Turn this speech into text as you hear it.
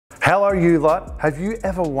Hello you lot. Have you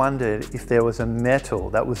ever wondered if there was a metal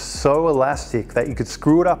that was so elastic that you could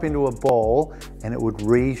screw it up into a ball and it would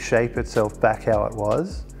reshape itself back how it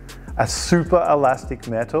was? A super elastic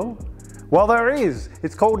metal? Well, there is.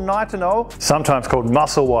 It's called nitinol, sometimes called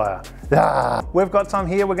muscle wire. We've got some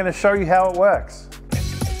here. We're going to show you how it works.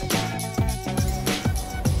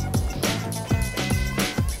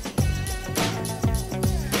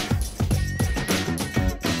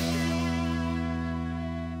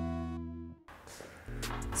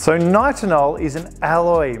 So nitinol is an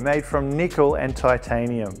alloy made from nickel and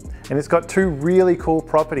titanium, and it's got two really cool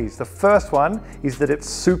properties. The first one is that it's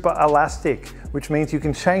super elastic, which means you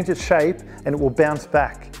can change its shape and it will bounce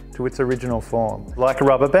back to its original form, like a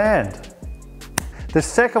rubber band. The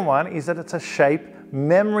second one is that it's a shape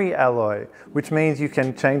memory alloy, which means you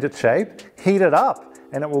can change its shape, heat it up,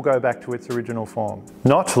 and it will go back to its original form.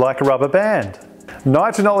 Not like a rubber band.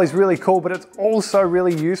 Nitinol is really cool, but it's also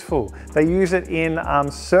really useful. They use it in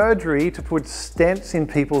surgery to put stents in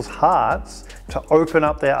people's hearts to open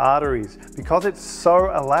up their arteries. Because it's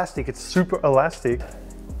so elastic, it's super elastic,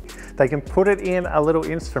 they can put it in a little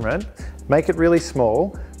instrument, make it really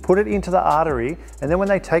small, put it into the artery, and then when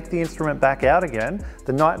they take the instrument back out again,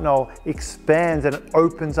 the nitinol expands and it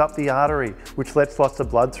opens up the artery, which lets lots of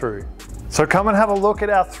blood through. So come and have a look at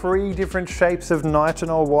our 3 different shapes of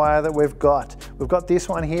nitinol wire that we've got. We've got this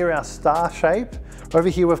one here, our star shape. Over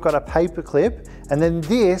here we've got a paper clip, and then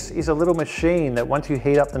this is a little machine that once you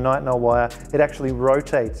heat up the nitinol wire, it actually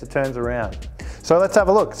rotates, it turns around. So let's have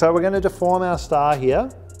a look. So we're going to deform our star here.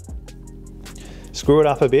 Screw it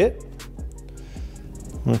up a bit.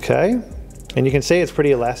 Okay, and you can see it's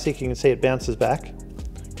pretty elastic. You can see it bounces back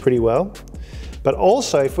pretty well. But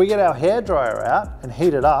also, if we get our hairdryer out and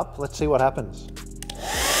heat it up, let's see what happens.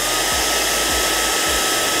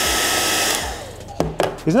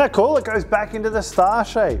 Isn't that cool? It goes back into the star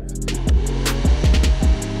shape.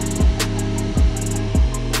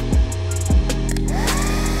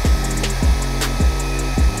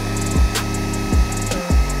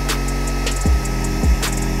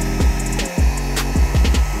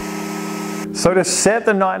 So to set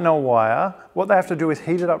the nitinol wire, what they have to do is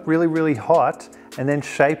heat it up really, really hot and then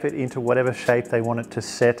shape it into whatever shape they want it to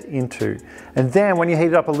set into. And then when you heat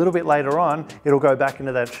it up a little bit later on, it'll go back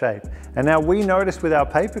into that shape. And now we noticed with our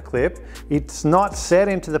paperclip, it's not set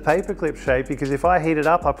into the paperclip shape because if I heat it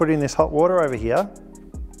up, I put in this hot water over here,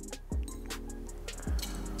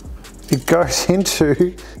 it goes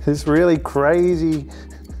into this really crazy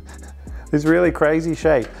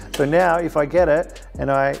shape. So now if I get it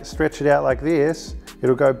and I stretch it out like this,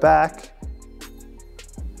 it'll go back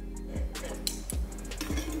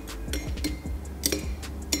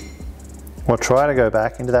or try to go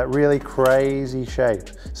back into that really crazy shape.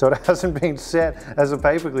 So it hasn't been set as a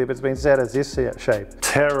paperclip, it's been set as this shape.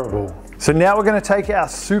 Terrible. So now we're going to take our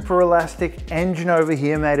super elastic engine over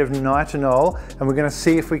here made of nitinol and we're going to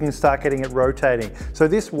see if we can start getting it rotating. So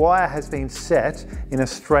this wire has been set in a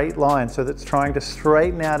straight line, so that's trying to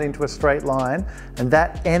straighten out into a straight line, and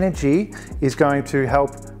that energy is going to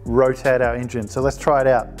help rotate our engine. So let's try it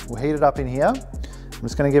out. We'll heat it up in here. I'm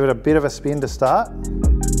just going to give it a bit of a spin to start.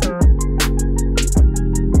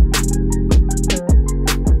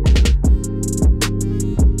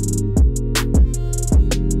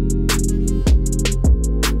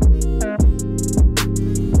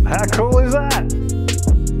 How cool is that?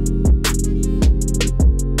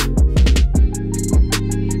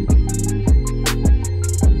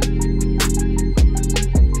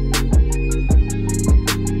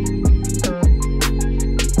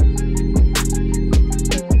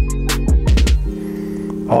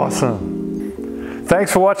 Awesome.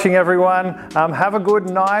 Thanks for watching, everyone. Have a good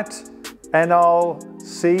night and I'll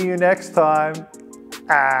see you next time.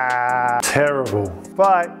 Terrible.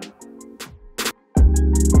 Bye.